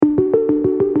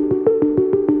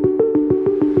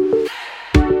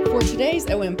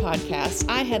OM podcast,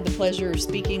 I had the pleasure of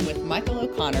speaking with Michael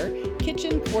O'Connor,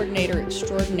 Kitchen Coordinator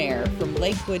Extraordinaire from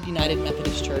Lakewood United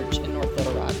Methodist Church in North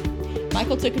Little Rock.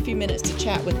 Michael took a few minutes to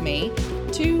chat with me,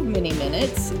 too many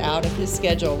minutes out of his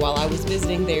schedule while I was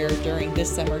visiting there during this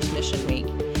summer's Mission Week.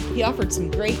 He offered some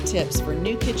great tips for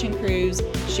new kitchen crews,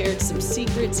 shared some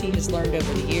secrets he has learned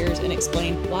over the years, and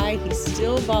explained why he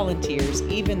still volunteers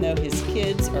even though his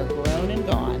kids are grown and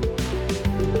gone.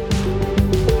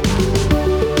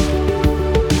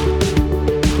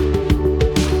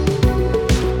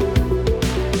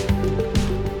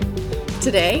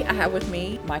 Today, I have with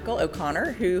me Michael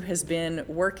O'Connor, who has been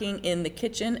working in the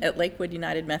kitchen at Lakewood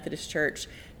United Methodist Church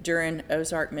during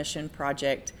Ozark Mission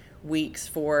Project weeks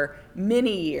for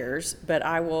many years, but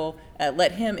I will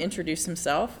let him introduce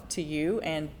himself to you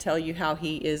and tell you how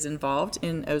he is involved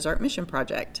in Ozark Mission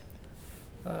Project.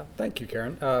 Thank you,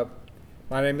 Karen.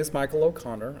 My name is Michael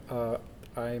O'Connor.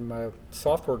 I'm a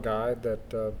software guy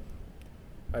that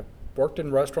I've worked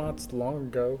in restaurants long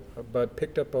ago, but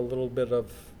picked up a little bit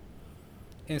of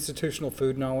institutional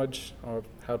food knowledge of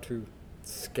how to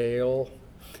scale,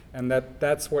 and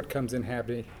that's what comes in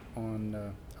handy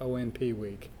on OMP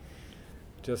week.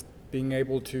 Just being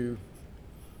able to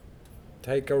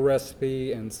take a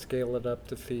recipe and scale it up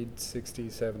to feed 60,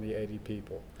 70, 80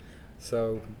 people.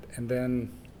 So, and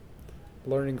then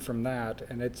learning from that,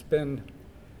 and it's been,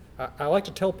 I like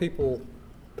to tell people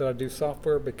that I do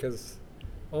software because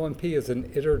OMP is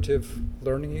an iterative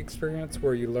learning experience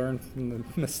where you learn from the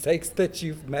mistakes that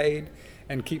you've made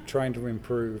and keep trying to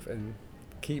improve and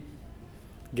keep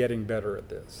getting better at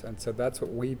this. And so that's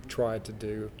what we've tried to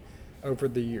do over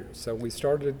the years. So we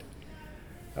started,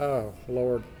 long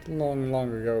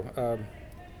ago.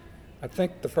 I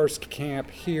think the first camp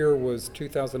here was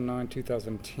 2009,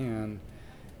 2010.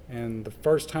 And the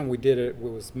first time we did it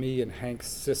was me and Hank's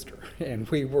sister. And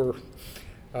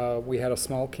we had a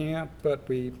small camp, but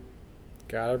we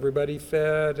got everybody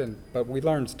fed, but we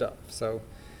learned stuff. So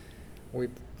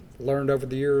we've learned over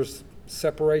the years,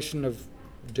 separation of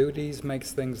duties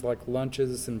makes things like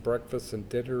lunches and breakfasts and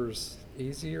dinners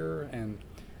easier, and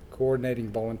coordinating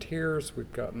volunteers.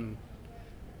 We've gotten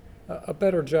a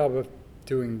better job of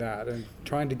doing that and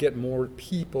trying to get more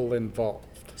people involved.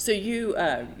 So you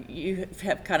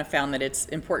have kind of found that it's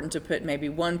important to put maybe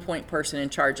one point person in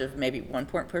charge of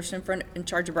in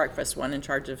charge of breakfast, one in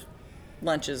charge of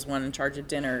lunches, one in charge of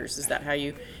dinners. Is that how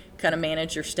you kind of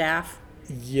manage your staff?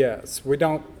 Yes, we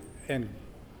don't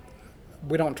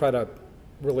try to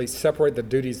really separate the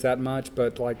duties that much,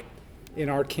 but like in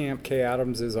our camp, Kay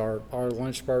Adams is our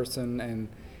lunch person, and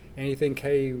anything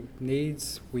Kay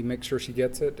needs, we make sure she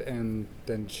gets it, and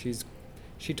then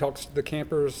she talks to the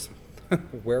campers.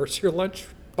 Where's your lunch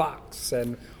box,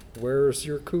 and where's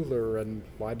your cooler, and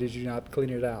why did you not clean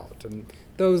it out, and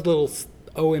those little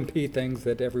OMP things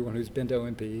that everyone who's been to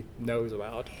OMP knows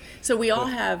about. So we all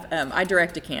have, I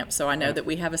direct a camp, so I know that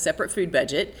we have a separate food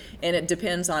budget, and it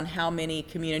depends on how many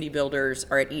community builders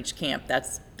are at each camp.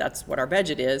 That's what our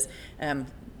budget is.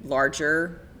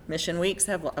 Larger mission weeks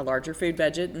have a larger food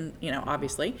budget, and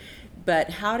obviously. But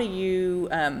how do you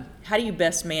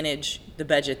best manage the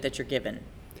budget that you're given?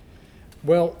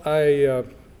 Well, I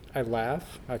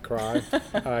laugh, I cry,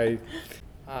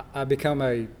 I become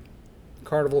a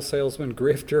carnival salesman,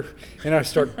 grifter, and I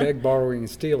start borrowing, and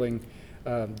stealing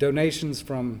donations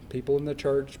from people in the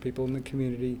church, people in the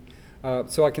community,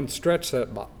 so I can stretch that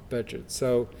budget.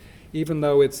 So even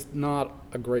though it's not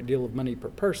a great deal of money per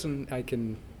person, I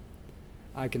can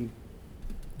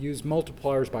use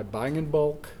multipliers by buying in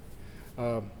bulk,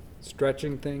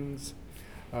 stretching things,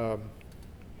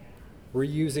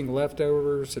 reusing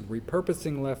leftovers and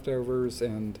repurposing leftovers,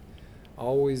 and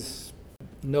always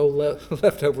no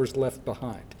leftovers left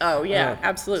behind. Oh, yeah,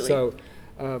 absolutely. So,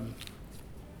 and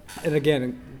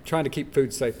again, trying to keep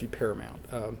food safety paramount.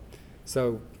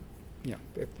 So,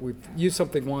 if we've used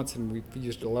something once and we've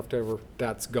used a leftover,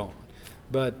 that's gone.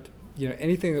 But,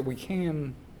 anything that we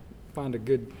can find a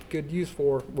good use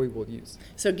for, we will use.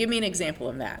 So give me an example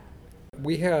of that.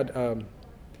 We had a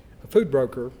food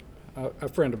broker, a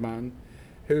friend of mine,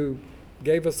 who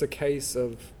gave us a case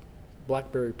of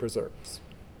blackberry preserves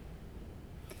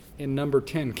in number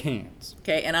 10 cans.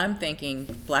 Okay, and I'm thinking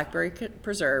blackberry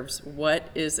preserves, what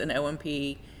is an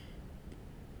OMP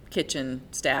kitchen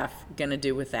staff going to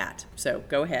do with that? So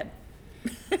go ahead.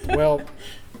 Well,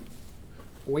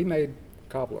 we made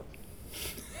cobbler.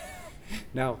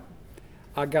 Now,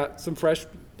 I got some fresh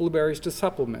blueberries to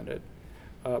supplement it,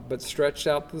 but stretched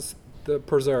out the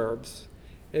preserves.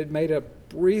 It made a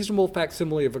reasonable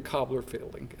facsimile of a cobbler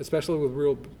filling, especially with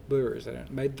real blueberries in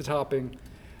it. Made the topping,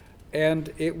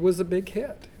 and it was a big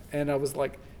hit. And I was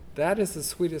like, that is the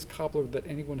sweetest cobbler that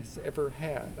anyone has ever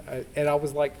had. And I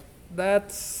was like,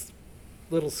 that's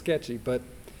a little sketchy, but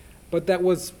that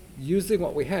was using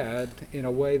what we had in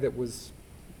a way that was,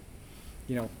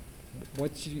 you know,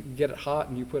 once you get it hot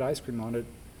and you put ice cream on it.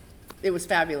 It was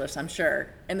fabulous, I'm sure.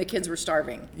 And the kids were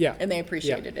starving. Yeah. And they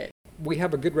appreciated Yeah. it. We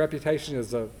have a good reputation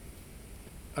as a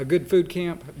good food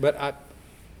camp, but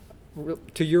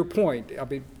to your point, I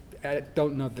mean, I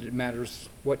don't know that it matters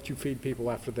what you feed people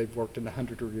after they've worked in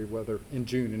 100-degree weather in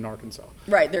June in Arkansas.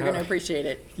 Right, they're going to appreciate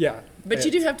it. Yeah. But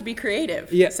you do have to be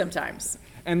creative sometimes.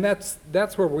 And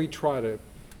that's where we try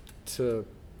to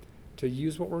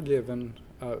use what we're given,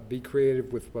 be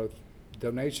creative with both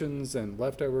donations and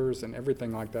leftovers and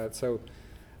everything like that. So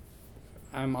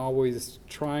I'm always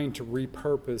trying to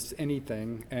repurpose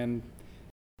anything, and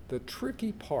the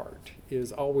tricky part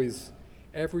is always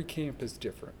every camp is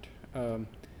different.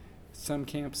 Some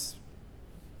camps,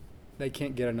 they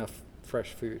can't get enough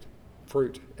fresh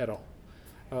fruit at all.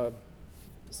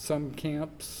 Some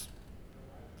camps,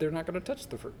 they're not going to touch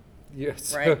the fruit.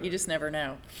 Yes. Right, you just never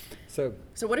know. So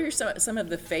what are some of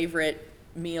the favorite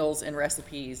meals and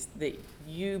recipes that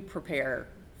you prepare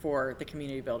for the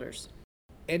community builders?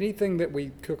 anything that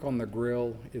we cook on the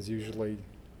grill is usually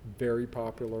very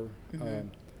popular. Mm-hmm.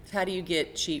 How do you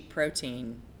get cheap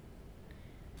protein?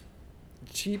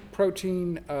 Cheap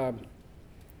protein,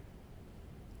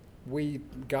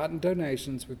 we've gotten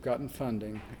donations, we've gotten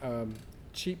funding.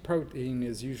 Cheap protein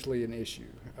is usually an issue.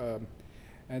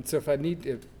 And so if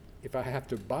I have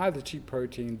to buy the cheap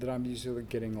protein, then I'm usually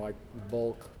getting like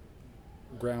bulk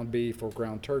ground beef or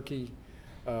ground turkey,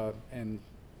 and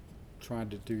trying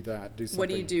to do that. Do something. What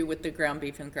do you do with the ground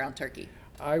beef and ground turkey?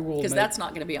 I will, because that's not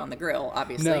going to be on the grill,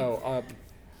 obviously. No.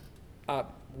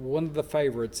 One of the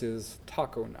favorites is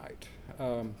taco night,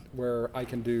 where I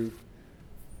can do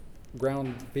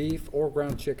ground beef or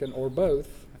ground chicken or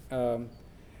both,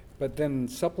 but then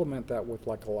supplement that with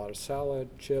like a lot of salad,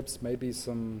 chips, maybe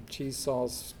some cheese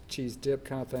sauce, cheese dip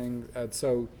kind of thing. And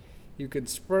so you could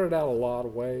spread it out a lot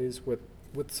of ways with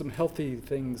some healthy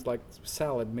things like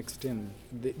salad mixed in.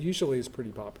 That usually is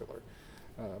pretty popular.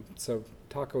 So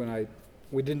taco night,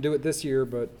 we didn't do it this year,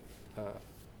 but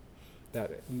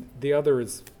the other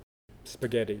is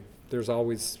spaghetti. There's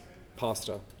always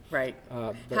pasta. Right.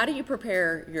 How do you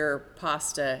prepare your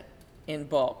pasta in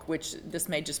bulk? Which this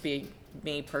may just be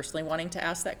me personally wanting to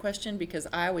ask that question, because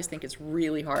I always think it's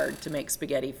really hard to make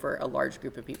spaghetti for a large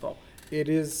group of people. It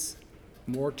is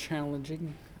more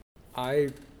challenging. I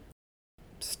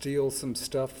steal some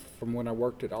stuff from when I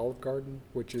worked at Olive Garden,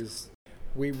 which is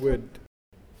we would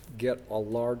get a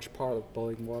large pot of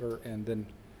boiling water, and then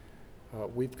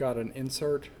we've got an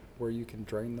insert where you can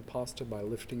drain the pasta by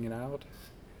lifting it out,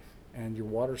 and your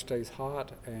water stays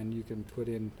hot, and you can put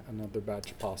in another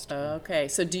batch of pasta. Okay,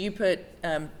 so do you put,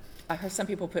 I heard some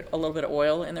people put a little bit of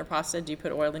oil in their pasta. Do you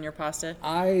put oil in your pasta?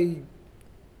 I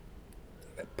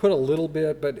put a little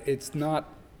bit, but it's not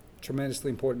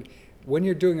tremendously important. When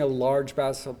you're doing a large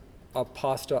batch of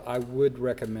pasta, I would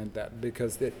recommend that,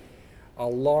 because a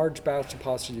large batch of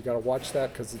pasta, you got to watch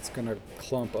that because it's going to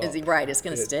clump up. Right, it's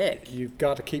going to stick. You've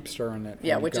got to keep stirring it.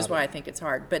 Yeah, which is why I think it's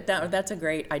hard. But that's a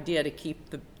great idea to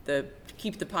keep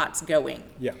the pots going.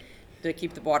 Yeah. To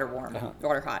keep the water warm,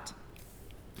 water hot.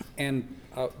 And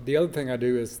the other thing I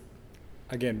do is,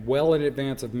 again, well in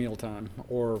advance of mealtime,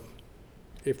 or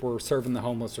if we're serving the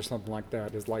homeless or something like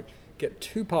that, is like get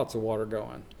 2 pots of water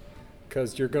going,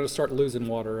 because you're going to start losing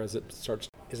water as it starts.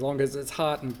 As long as it's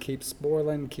hot and keeps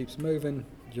boiling, keeps moving,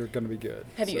 you're going to be good.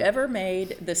 Have you ever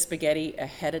made the spaghetti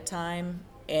ahead of time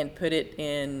and put it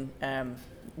in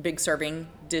big serving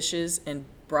dishes and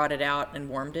brought it out and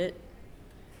warmed it?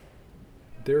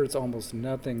 There's almost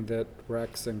nothing that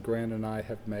Rex and Grant and I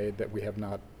have made that we have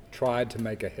not tried to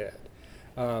make ahead.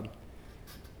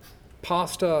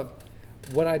 Pasta,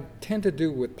 what I tend to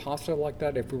do with pasta like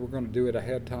that, if we were going to do it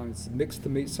ahead of time, is mix the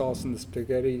meat sauce and the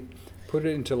spaghetti, put it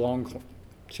into long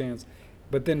chance,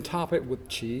 but then top it with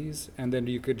cheese, and then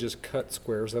you could just cut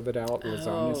squares of it out,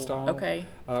 lasagna style. Okay.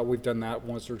 We've done that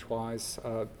once or twice.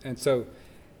 And so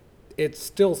it's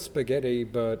still spaghetti,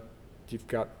 but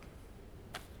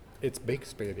it's baked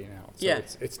spaghetti now. So yeah.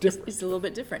 It's different. It's a little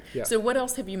bit different. Yeah. So what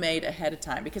else have you made ahead of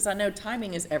time? Because I know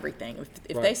timing is everything.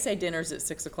 If Right. they say dinner's at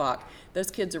 6 o'clock, those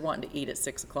kids are wanting to eat at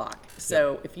 6 o'clock.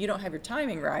 So if you don't have your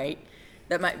timing right,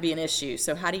 that might be an issue.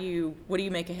 So what do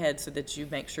you make ahead so that you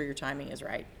make sure your timing is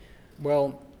right?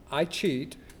 Well, I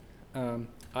cheat.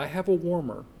 I have a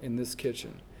warmer in this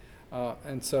kitchen.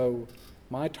 And so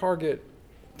my target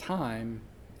time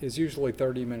is usually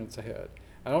 30 minutes ahead.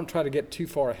 I don't try to get too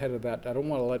far ahead of that. I don't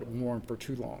want to let it warm for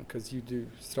too long, because you do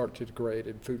start to degrade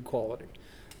in food quality.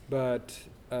 but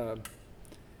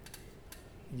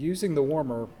using the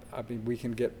warmer, I mean, we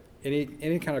can get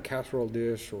any kind of casserole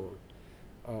dish,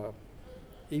 or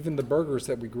even the burgers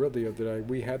that we grilled the other day.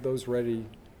 We had those ready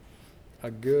a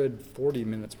good 40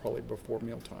 minutes probably before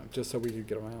mealtime, just so we could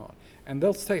get them out. And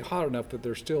they'll stay hot enough that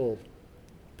they're still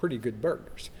pretty good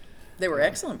burgers. They were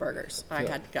excellent burgers.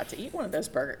 I got to eat one of those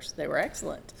burgers. They were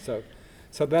excellent.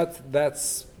 So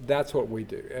that's what we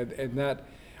do, and that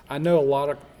I know a lot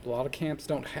of camps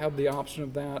don't have the option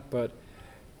of that, but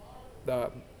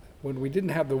when we didn't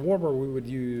have the warmer, we would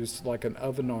use like an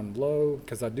oven on low,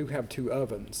 because I do have 2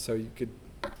 ovens, so you could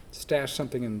stash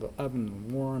something in the oven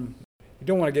and warm. You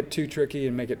don't want to get too tricky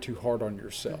and make it too hard on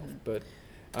yourself, but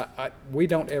we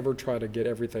don't ever try to get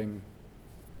everything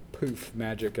poof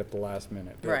magic at the last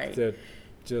minute. Right. That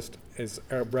just is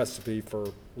a recipe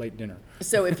for late dinner.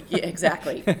 So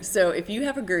exactly. So if you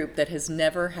have a group that has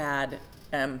never had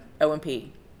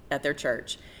O&P at their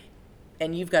church,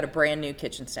 and you've got a brand new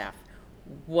kitchen staff,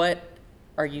 what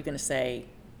are you going to say?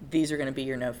 These are going to be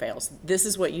your no-fails. This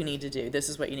is what you need to do. This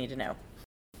is what you need to know.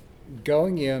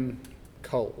 Going in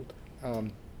cold.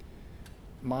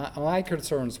 My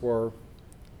concerns were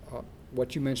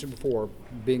what you mentioned before,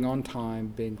 being on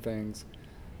time, being things,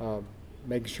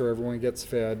 making sure everyone gets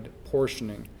fed,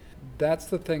 portioning. That's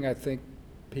the thing I think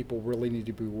people really need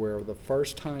to be aware of the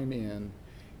first time in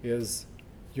is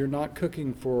you're not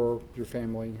cooking for your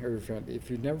family or your friend. If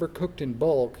you've never cooked in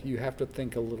bulk, you have to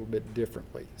think a little bit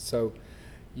differently. So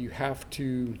you have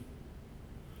to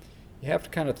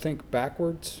kind of think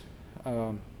backwards.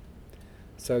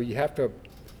 So you have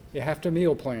to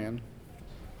meal plan,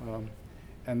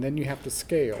 and then you have to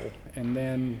scale, and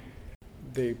then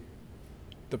the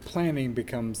planning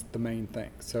becomes the main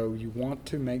thing. So you want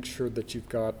to make sure that you've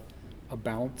got a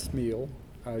balanced meal,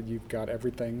 you've got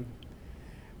everything,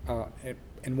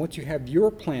 and once you have your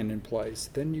plan in place,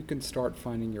 then you can start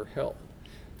finding your help.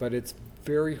 But it's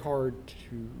very hard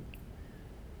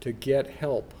to get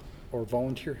help or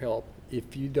volunteer help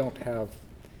if you don't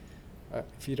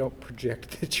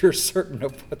project that you're certain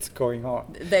of what's going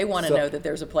on. They want to know that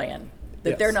there's a plan,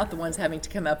 that Yes. they're not the ones having to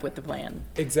come up with the plan.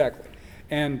 Exactly.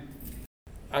 And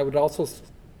I would also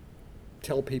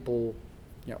tell people,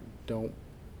 don't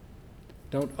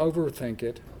overthink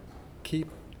it.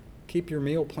 Keep your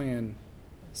meal plan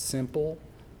simple,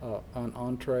 an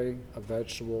entree, a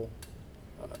vegetable,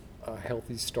 a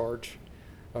healthy starch.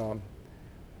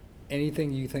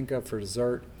 Anything you think of for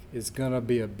dessert is going to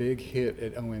be a big hit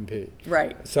at O&P.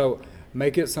 Right. So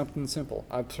make it something simple.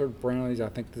 I've served brownies. I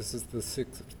think this is the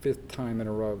 5th time in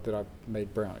a row that I've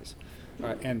made brownies.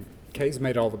 And Kay's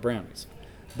made all the brownies.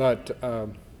 But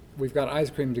we've got ice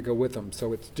cream to go with them,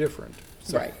 so it's different.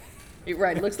 So. Right.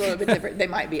 Right. It looks a little bit different. They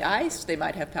might be iced. They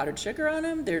might have powdered sugar on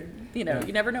them.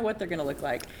 You never know what they're going to look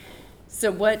like.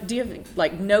 So what do you have,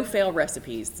 like, no-fail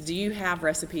recipes? Do you have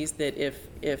recipes that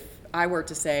if I were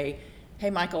to say,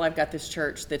 hey, Michael, I've got this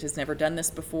church that has never done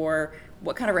this before,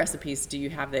 what kind of recipes do you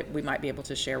have that we might be able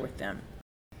to share with them?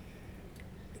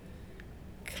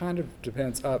 Kind of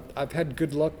depends. I've had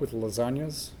good luck with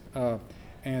lasagnas,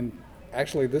 and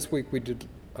actually this week we did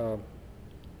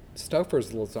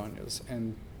Stouffer's lasagnas,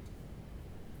 and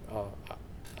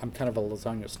I'm kind of a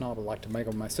lasagna snob. I like to make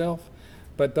them myself,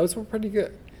 but those were pretty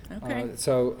good. Okay.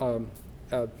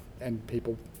 And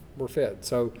people were fed.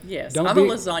 So yes, I'm a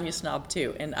lasagna snob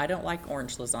too, and I don't like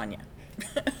orange lasagna.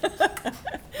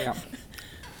 Yeah.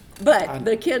 But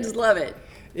the kids love it.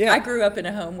 Yeah. I grew up in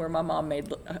a home where my mom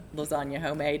made lasagna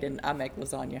homemade, and I make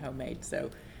lasagna homemade, so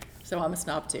I'm a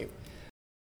snob too.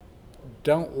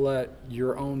 Don't let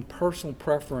your own personal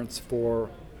preference for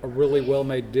a really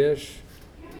well-made dish,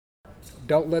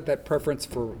 don't let that preference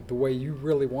for the way you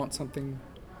really want something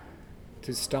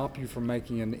to stop you from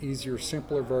making an easier,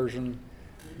 simpler version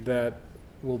that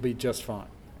will be just fine.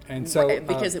 And so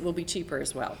because it will be cheaper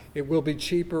as well. It will be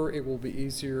cheaper, it will be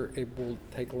easier, it will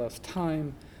take less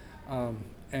time,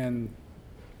 and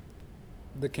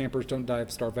the campers don't die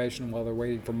of starvation while they're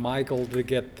waiting for Michael to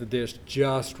get the dish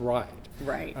just right.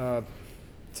 Right.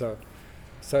 So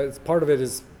it's part of it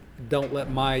is don't let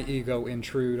my ego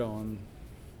intrude on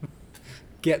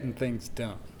getting things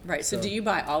done. Right. So do you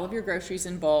buy all of your groceries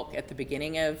in bulk at the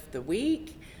beginning of the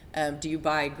week? Do you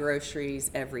buy groceries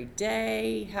every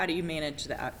day? How do you manage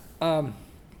that?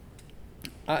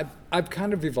 I've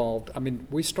kind of evolved. I mean,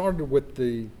 we started with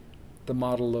the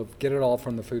model of get it all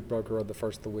from the food broker of the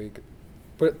first of the week,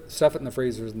 put stuff it in the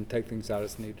freezers and take things out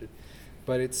as needed.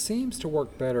 But it seems to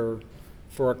work better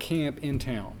for a camp in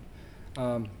town.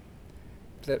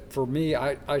 That for me,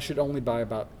 I should only buy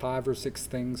about 5 or 6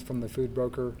 things from the food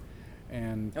broker.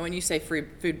 And when you say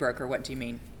food broker, what do you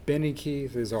mean? Benny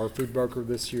Keith is our food broker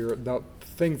this year.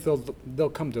 They'll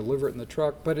come deliver it in the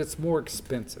truck, but it's more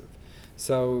expensive.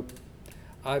 So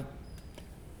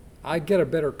I get a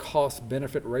better cost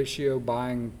benefit ratio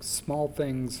buying small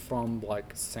things from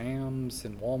like Sam's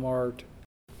and Walmart.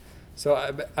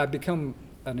 So I become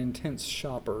an intense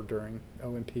shopper during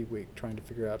OMP week, trying to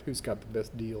figure out who's got the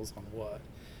best deals on what.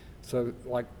 So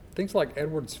like things like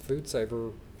Edwards Food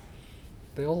Saver,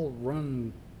 they'll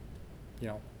run,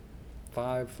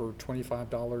 $5 for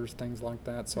 $25, things like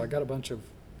that. So I got a bunch of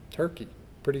turkey,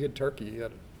 pretty good turkey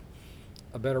at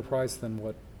a better price than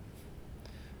what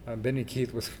Benny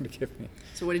Keith was going to give me.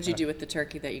 So what did you do with the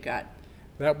turkey that you got?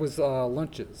 That was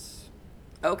lunches.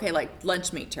 Okay, like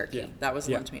lunch meat turkey. Yeah. That was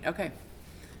Yeah. lunch meat. Okay.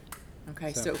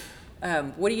 Okay, so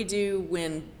what do you do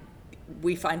when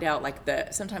we find out, like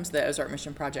sometimes the Ozark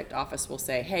Mission Project office will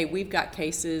say, hey, we've got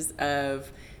cases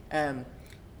of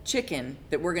chicken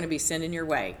that we're going to be sending your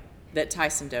way that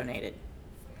Tyson donated.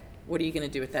 What are you going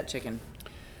to do with that chicken?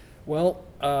 Well,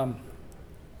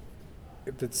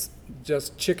 if it's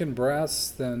just chicken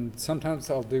breasts, then sometimes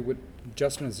I'll do what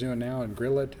Justin is doing now and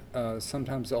grill it.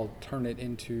 Sometimes I'll turn it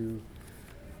into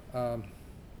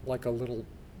like a little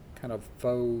kind of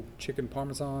faux chicken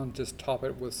parmesan, just top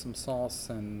it with some sauce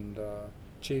and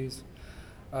cheese.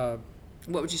 What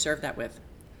would you serve that with?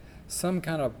 Some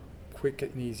kind of quick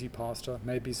and easy pasta,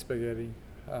 maybe spaghetti.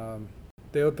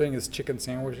 The other thing is chicken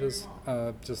sandwiches.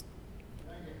 Just,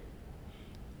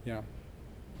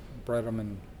 bread them,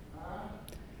 and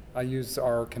I use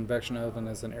our convection oven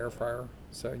as an air fryer,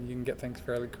 so you can get things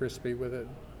fairly crispy with it.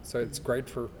 So it's great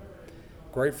for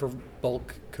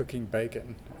bulk cooking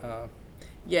bacon.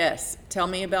 Yes. Tell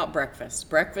me about breakfast.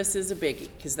 Breakfast is a biggie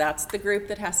because that's the group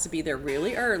that has to be there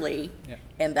really early, Yeah.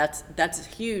 and that's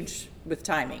huge with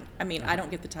timing. I mean, I don't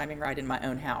get the timing right in my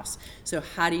own house. So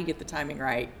how do you get the timing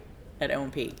right at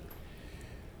OMP?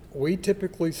 We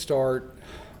typically start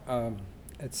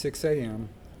at 6 a.m.,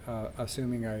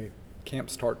 assuming a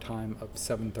camp start time of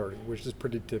 7:30, which is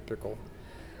pretty typical.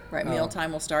 Right,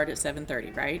 mealtime will start at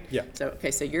 7:30, right? Yeah.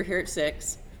 So you're here at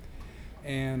 6.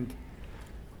 And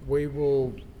we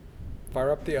will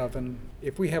fire up the oven.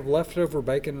 If we have leftover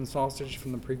bacon and sausage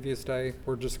from the previous day,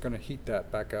 we're just going to heat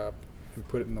that back up and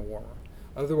put it in the warmer.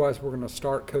 Otherwise, we're going to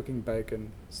start cooking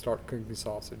bacon, start cooking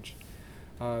sausage.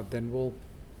 Then we'll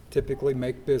typically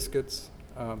make biscuits.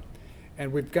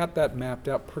 And we've got that mapped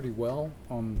out pretty well.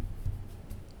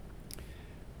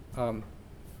 The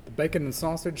bacon and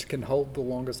sausage can hold the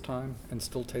longest time and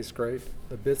still taste great.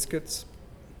 The biscuits,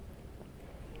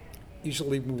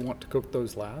 usually we want to cook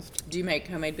those last. Do you make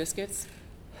homemade biscuits?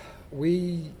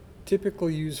 We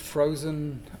typically use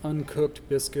frozen, uncooked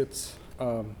biscuits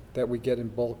that we get in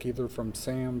bulk, either from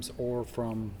Sam's or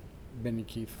from Benny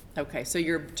Keith. Okay, so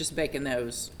you're just baking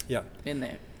those Yeah. in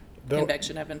the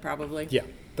convection oven probably? Yeah.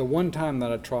 The one time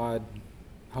that I tried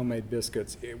homemade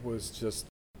biscuits, it was just,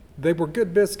 they were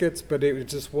good biscuits, but it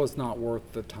just was not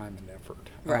worth the time and effort.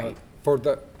 Right.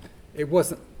 It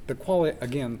wasn't, the quality,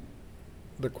 again,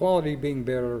 the quality being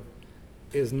better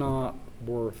is not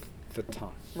worth the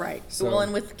time. Right. So, Well,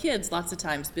 and with kids, lots of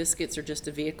times biscuits are just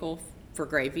a vehicle for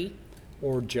gravy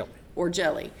or jelly. or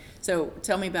jelly. So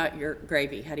tell me about your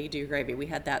gravy. How do you do gravy? We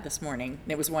had that this morning.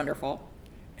 It was wonderful.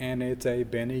 And it's a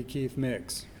Benny Keith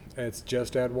mix. It's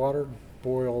just add water,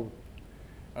 boil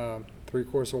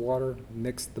 3/4 of water,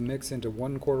 mix the mix into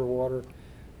 1/4 water.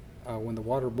 When the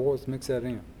water boils, mix that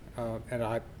in.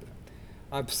 And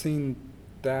I've seen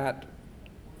that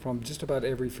from just about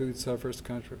every food service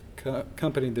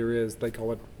company there is. They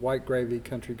call it white gravy,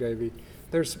 country gravy.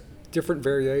 There's different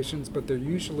variations, but they're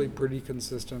usually pretty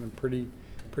consistent and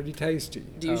pretty tasty.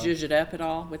 Do you zhuzh it up at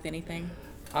all with anything?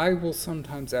 I will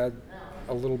sometimes add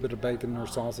a little bit of bacon or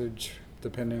sausage,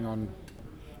 depending on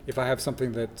if I have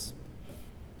something it's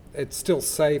still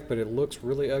safe, but it looks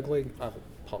really ugly. I'll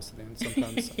toss it in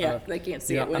sometimes. Yeah, they can't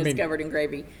see it when it's covered in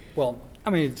gravy. Well,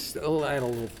 it'll add a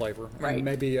little flavor. Right. And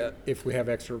maybe if we have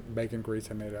extra bacon grease,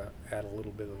 I may add a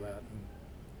little bit of that.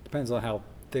 Depends on how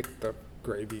thick the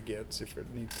gravy gets, if it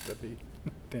needs to be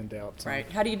thinned out. Right.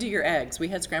 How do you do your eggs? We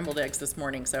had scrambled eggs this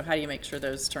morning, so how do you make sure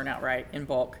those turn out right in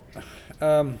bulk?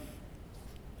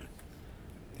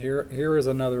 Here is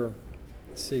another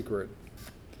secret.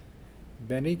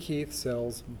 Benny Keith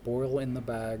sells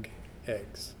boil-in-the-bag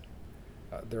eggs.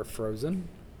 They're frozen.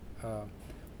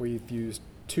 We've used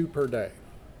 2 per day,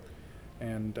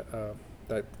 and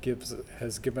that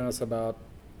has given us about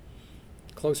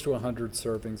close to 100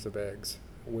 servings of eggs,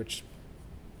 which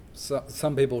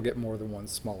some people get more than one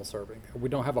small serving. We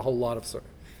don't have a whole lot of servings.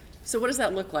 So what does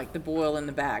that look like, the boil in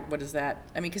the bag? What is that?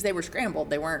 I mean, because they were scrambled.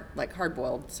 They weren't like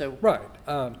hard-boiled, so... Right.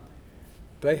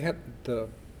 They had the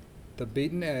the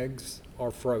beaten eggs are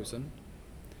frozen,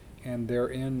 and they're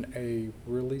in a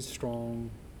really strong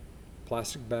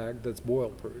plastic bag that's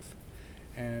boil-proof.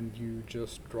 And you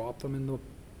just drop them in the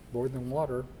boiling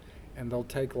water, and they'll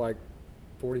take like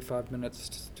 45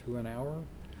 minutes to an hour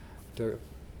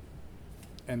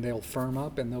and they'll firm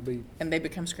up, and And they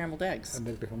become scrambled eggs. and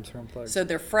they become scrambled eggs. So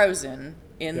they're frozen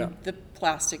in Yeah. the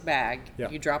plastic bag.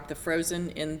 Yeah. You drop the frozen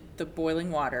in the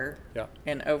boiling water. Yeah.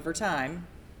 And over time,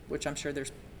 which I'm sure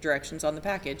there's directions on the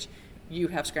package, you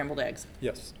have scrambled eggs.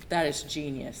 Yes. That is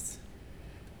genius.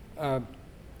 That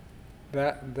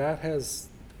has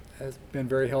been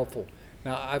very helpful.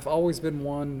 Now, I've always been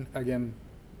one, again,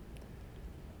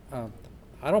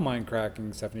 I don't mind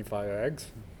cracking 75 eggs.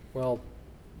 Well,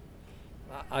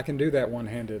 I can do that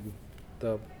one-handed,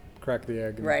 the crack the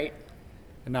egg Right.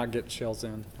 and not get shells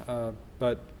in.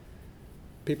 But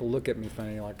people look at me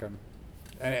funny like and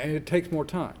it takes more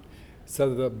time.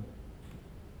 So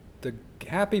the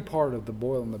happy part of the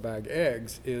boil in the bag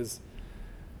eggs is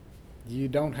you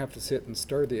don't have to sit and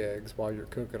stir the eggs while you're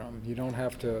cooking them. You don't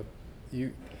have to,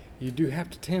 you do have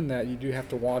to tend that. You do have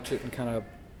to watch it and kind of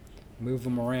move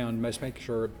them around, just make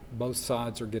sure both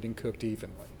sides are getting cooked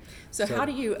evenly. So how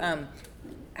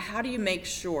do you make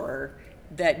sure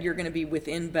that you're going to be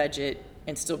within budget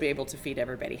and still be able to feed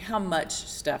everybody? How much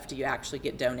stuff do you actually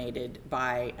get donated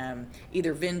by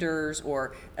either vendors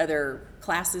or other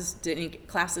classes? Do any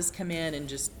classes come in and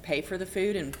just pay for the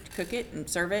food and cook it and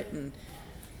serve it? And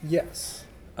Yes.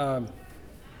 At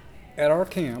our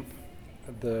camp,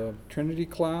 the Trinity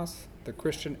class, the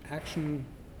Christian Action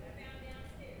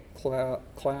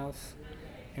class,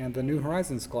 and the New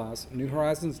Horizons class. New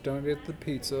Horizons donated the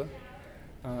pizza.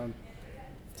 so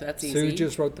that's Sue easy.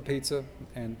 just wrote the pizza,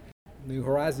 and New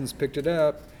Horizons picked it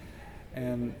up,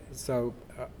 and so,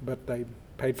 but they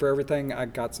paid for everything. I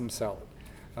got some salad.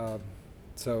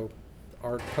 So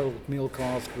our total meal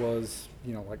cost was,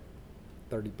 like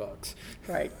 $30.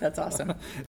 Right. That's awesome.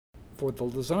 For the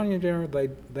lasagna dinner,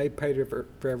 they paid for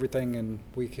everything, and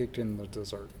we kicked in the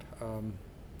dessert.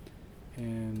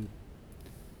 And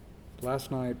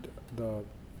last night, the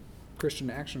Christian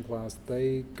Action class,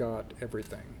 they got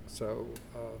everything. So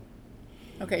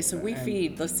Okay, so we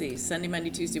feed, let's see, Sunday,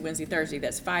 Monday, Tuesday, Wednesday, Thursday.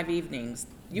 That's 5 evenings.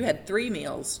 You had 3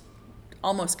 meals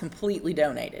almost completely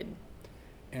donated.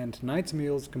 and tonight's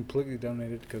meal is completely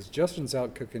donated because Justin's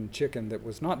out cooking chicken that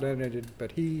was not donated,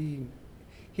 but he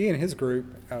and his group,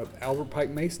 Albert Pike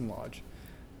Mason Lodge,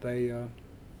 they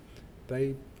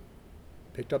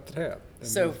picked up the tab. And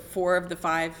So 4 of the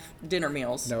 5 dinner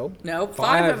meals. No. No, 5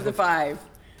 5 of the 5.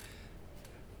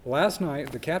 last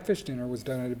night, the catfish dinner was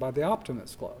donated by the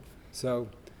Optimist Club. So,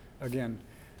 again,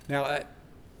 now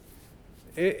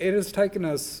it has taken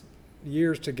us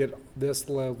years to get this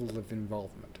level of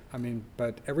involvement. I mean,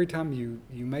 but every time you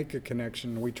make a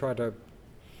connection, we try to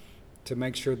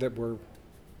make sure that we're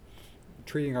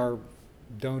treating our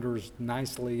donors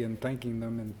nicely and thanking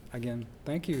them. And again,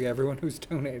 thank you everyone who's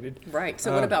donated. Right.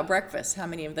 So what about breakfast? How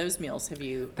many of those meals have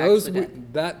you Those actually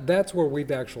done? that's where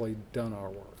we've actually done our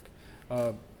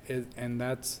work, and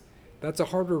that's a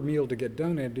harder meal to get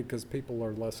donated because people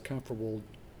are less comfortable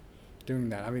doing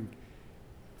that. I mean,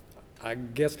 I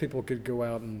guess people could go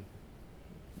out and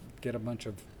get a bunch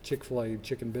of Chick-fil-A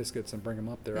chicken biscuits and bring them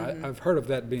up there. Mm-hmm. I've heard of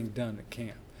that being done at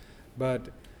camp, but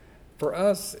for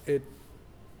us,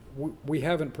 we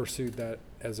haven't pursued that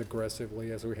as aggressively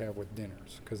as we have with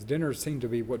dinners, because dinners seem to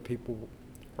be what people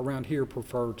around here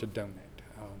prefer to donate.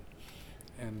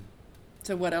 And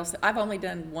So what else? I've only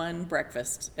done one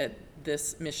breakfast at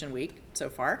this mission week so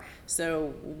far.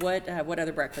 So what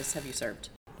other breakfasts have you served?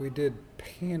 we did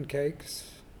pancakes,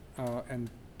 and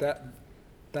that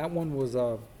one was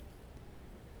a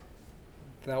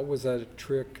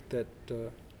trick that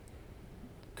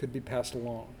could be passed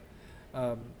along.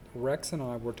 Rex and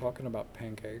I were talking about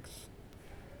pancakes,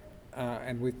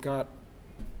 and we've got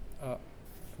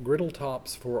griddle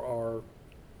tops for our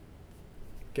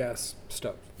gas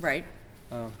stove. Right.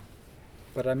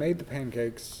 But I made the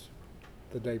pancakes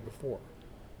the day before,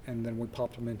 and then we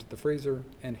popped them into the freezer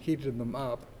and heated them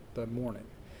up the morning.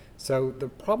 So the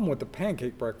problem with the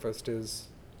pancake breakfast is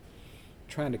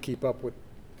trying to keep up with,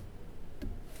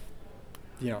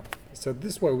 so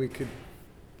this way we could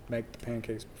make the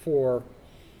pancakes before,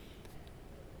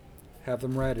 have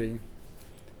them ready,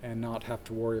 and not have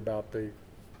to worry about the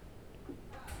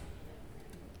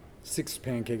 6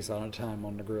 pancakes at a time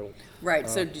on the griddle. Right.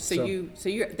 So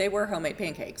they were homemade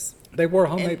pancakes. They were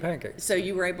homemade And pancakes. So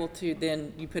you were able to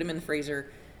then you put them in the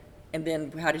freezer, and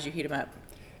then how did you heat them up?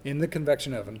 In the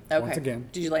convection oven, Okay. once again.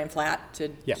 Did you lay them flat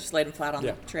Yeah. just lay them flat on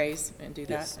Yeah. the trays and do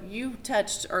that? Yes. You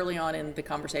touched early on in the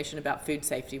conversation about food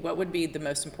safety. What would be the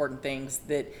most important things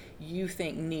that you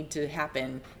think need to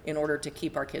happen in order to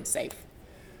keep our kids safe?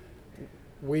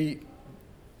 We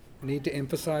need to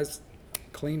emphasize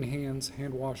clean hands,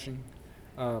 hand washing,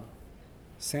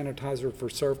 sanitizer for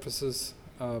surfaces.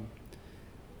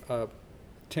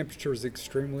 Temperature is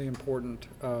extremely important.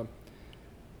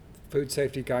 Food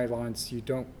safety guidelines, you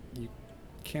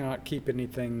cannot keep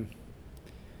anything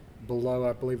below,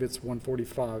 I believe it's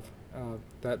 145,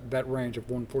 that range of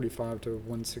 145 to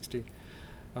 160.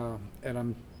 And I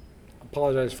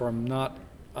apologize for I'm not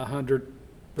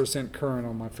 100% current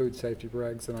on my food safety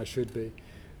regs, and I should be.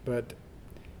 But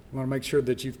you want to make sure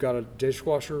that you've got a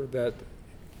dishwasher that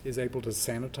is able to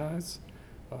sanitize,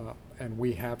 and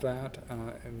we have that.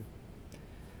 And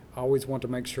I always want to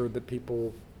make sure that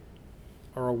people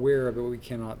are aware that we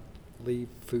cannot leave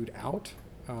food out.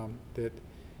 That,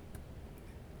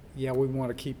 yeah, we want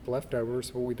to keep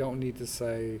leftovers, but we don't need to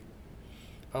say,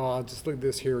 oh, I'll just leave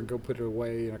this here and go put it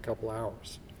away in a couple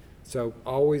hours. So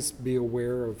always be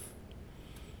aware of,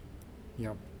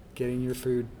 getting your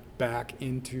food back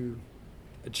into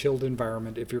a chilled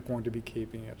environment if you're going to be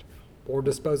keeping it, or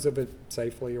dispose of it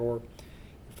safely, or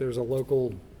if there's a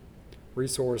local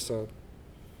resource, a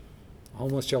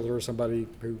homeless shelter or somebody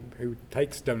who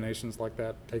takes donations like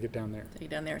that, take it down there. Take it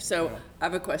down there. So Yeah. I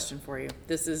have a question for you.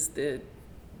 This is the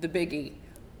biggie.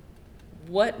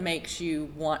 What makes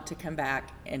you want to come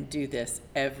back and do this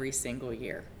every single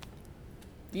year?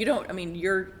 You don't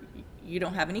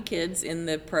have any kids in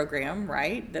the program,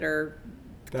 right? That are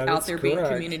That out is there being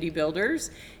correct. community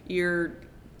builders.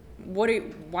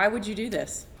 Why would you do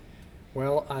this?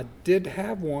 Well, I did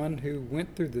have one who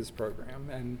went through this program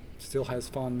and still has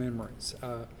fond memories.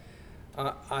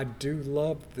 I do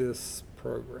love this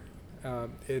program.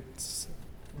 It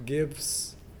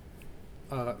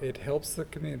helps the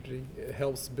community. It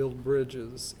helps build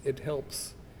bridges. It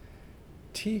helps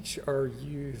teach our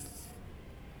youth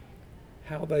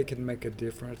how they can make a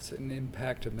difference and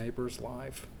impact a neighbor's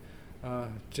life,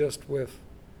 just with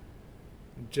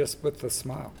a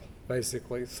smile.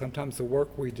 Basically, sometimes the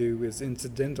work we do is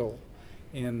incidental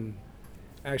in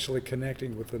actually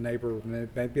connecting with the neighbor.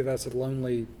 Maybe that's a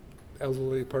lonely,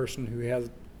 elderly person who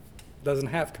doesn't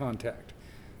have contact,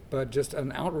 but just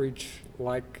an outreach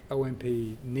like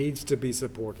OMP needs to be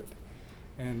supported.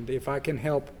 And if I can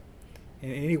help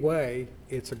in any way,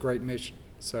 it's a great mission.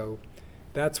 So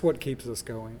that's what keeps us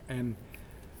going. And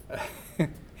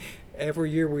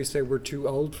every year we say we're too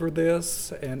old for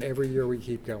this, and every year we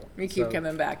keep going. You keep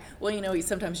coming back. Well,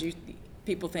 sometimes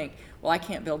people think, well, I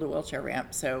can't build a wheelchair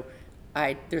ramp, so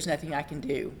there's nothing I can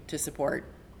do to support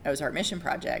Ozark Mission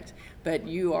Project. But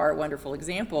you are a wonderful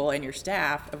example, and your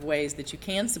staff, of ways that you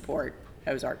can support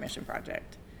Ozark Mission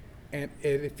Project. And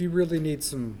if you really need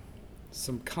some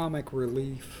comic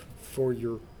relief for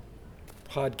your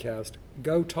podcast,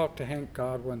 go talk to Hank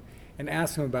Godwin and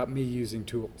ask him about me using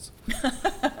tools.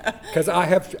 Because I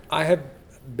have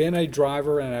been a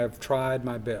driver and I've tried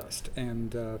my best,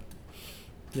 and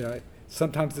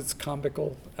sometimes it's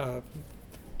comical,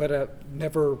 but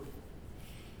never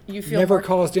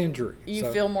caused injury.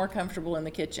 You feel more comfortable in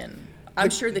the kitchen. I'm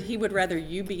sure that he would rather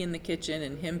you be in the kitchen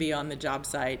and him be on the job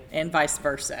site, and vice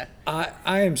versa.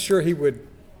 I am sure he would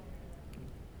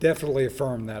definitely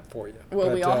affirm that for you. Well,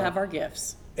 but, we all have our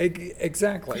gifts.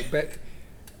 Exactly, but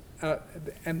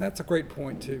and that's a great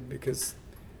point too, because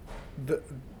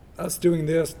us doing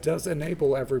this does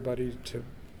enable everybody to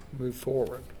move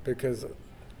forward. Because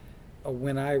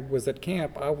when I was at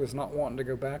camp, I was not wanting to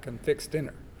go back and fix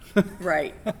dinner.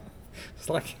 Right. It's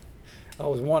like I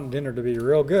was wanting dinner to be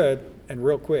real good and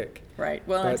real quick. Right.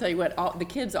 Well, I'll tell you what, the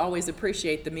kids always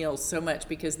appreciate the meals so much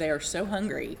because they are so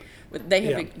hungry.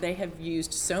 They have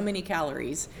used so many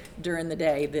calories during the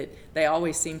day that they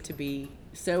always seem to be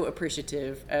so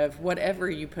appreciative of whatever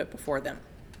you put before them.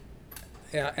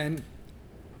 Yeah, and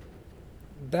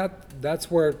that's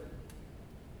where,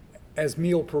 as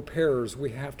meal preparers, we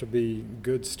have to be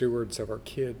good stewards of our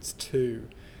kids too.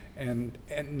 And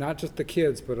not just the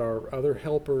kids, but our other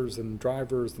helpers and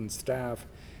drivers and staff,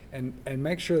 and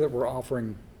make sure that we're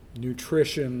offering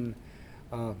nutrition,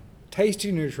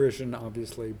 tasty nutrition,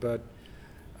 obviously, but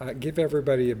give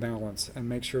everybody a balance and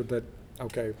make sure that,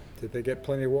 okay, did they get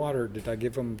plenty of water? Did I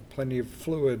give them plenty of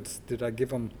fluids? Did I give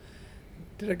them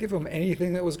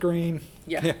anything that was green?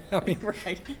 Yeah. I mean,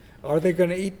 Right. Are they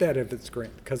going to eat that if it's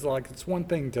green? Because it's one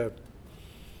thing to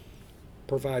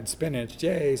provide spinach,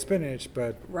 yay, spinach,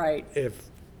 but Right. if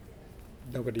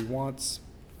nobody wants,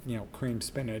 creamed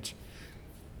spinach,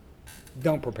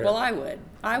 don't prepare. Well,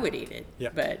 I would eat it, Yeah.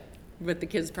 but the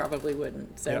kids probably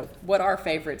wouldn't. So Yeah. what are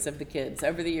favorites of the kids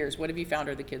over the years? What have you found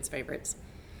are the kids' favorites?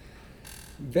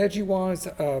 Veggie wise,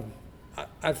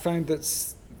 I find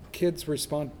that kids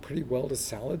respond pretty well to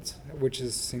salads, which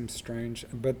seems strange.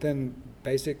 But then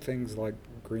basic things like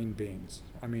green beans.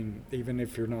 I mean, even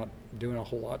if you're not doing a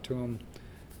whole lot to them,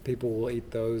 people will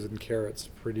eat those, and carrots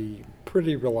pretty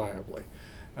reliably.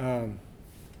 And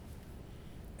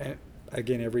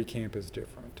again, every camp is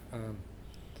different.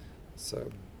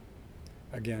 So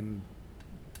again,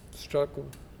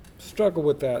 struggle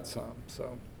with that some.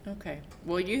 So. Okay.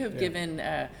 Well, you have Yeah.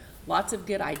 given lots of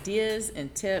good ideas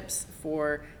and tips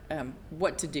for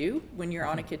what to do when you're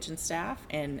on a kitchen staff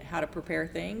and how to prepare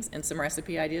things, and some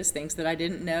recipe ideas, things that I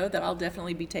didn't know that I'll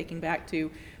definitely be taking back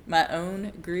to my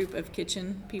own group of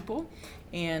kitchen people.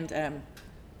 And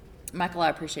Michael, I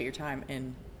appreciate your time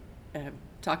and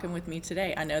talking with me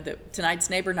today. I know that tonight's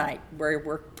neighbor night, where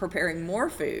we're preparing more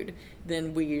food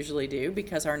than we usually do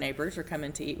because our neighbors are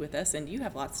coming to eat with us, and you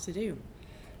have lots to do.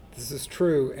 This is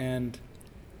true, and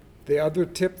the other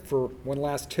one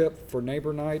last tip for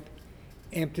neighbor night,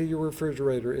 empty your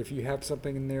refrigerator. If you have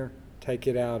something in there, take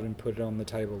it out and put it on the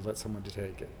table. Let someone to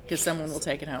take it. Because someone will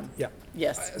take it home. Yeah.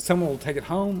 Yes. Someone will take it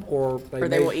home, or Or they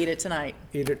may will eat it tonight.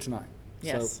 eat it tonight.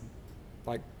 Yes.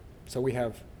 So we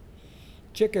have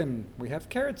chicken, we have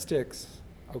carrot sticks.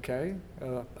 Okay.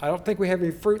 I don't think we have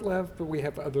any fruit left, but we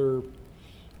have other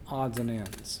odds and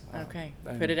ends. Okay.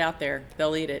 And- Put it out there.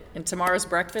 They'll eat it. And tomorrow's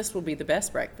breakfast will be the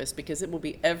best breakfast because it will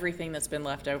be everything that's been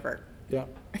left over. Yeah.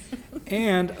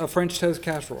 And a French toast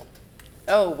casserole.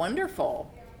 Oh,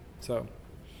 wonderful. So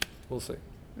we'll see.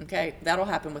 Okay. That'll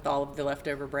happen with all of the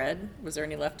leftover bread. Was there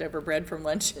any leftover bread from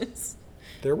lunches?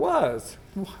 There was.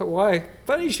 Why?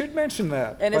 Funny you should mention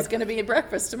that. And it's But- going to be a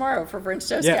breakfast tomorrow for French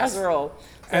toast Yes. casserole.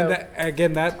 And So-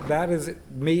 again, that is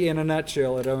me in a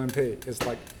nutshell at OMP. It's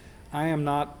like, I am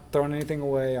not throwing anything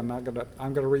away. I'm gonna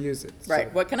reuse it. So-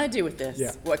 Right. What can I do with this?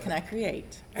 Yeah. What can I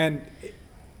create? And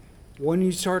when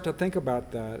you start to think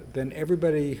about that, then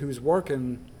everybody who's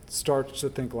working starts to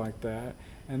think like that.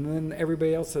 And then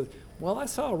everybody else says, well, I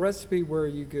saw a recipe where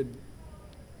you could,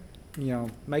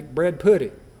 make bread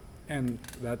pudding. And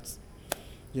that's,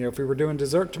 if we were doing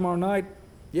dessert tomorrow night,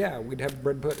 yeah, we'd have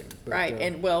bread pudding. But, Right.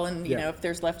 And you yeah. know, if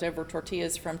there's leftover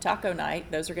tortillas from taco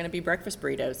night, those are going to be breakfast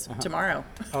burritos Uh-huh. tomorrow.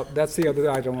 That's the other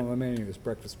item on the menu is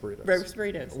breakfast burritos. Breakfast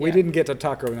burritos. We yeah. didn't get to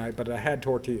taco night, but I had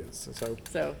tortillas.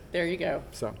 So there you go.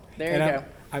 So There and you I'm, go.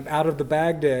 I'm out of the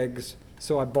bagged eggs,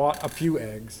 so I bought a few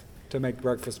eggs to make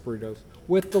breakfast burritos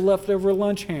with the leftover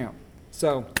lunch ham.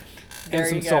 So, There and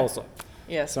some you go. salsa.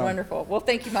 Yes, So- wonderful. Well,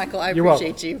 thank you, Michael. I You're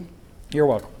appreciate welcome. you. You're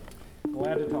welcome.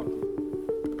 Glad to talk to you.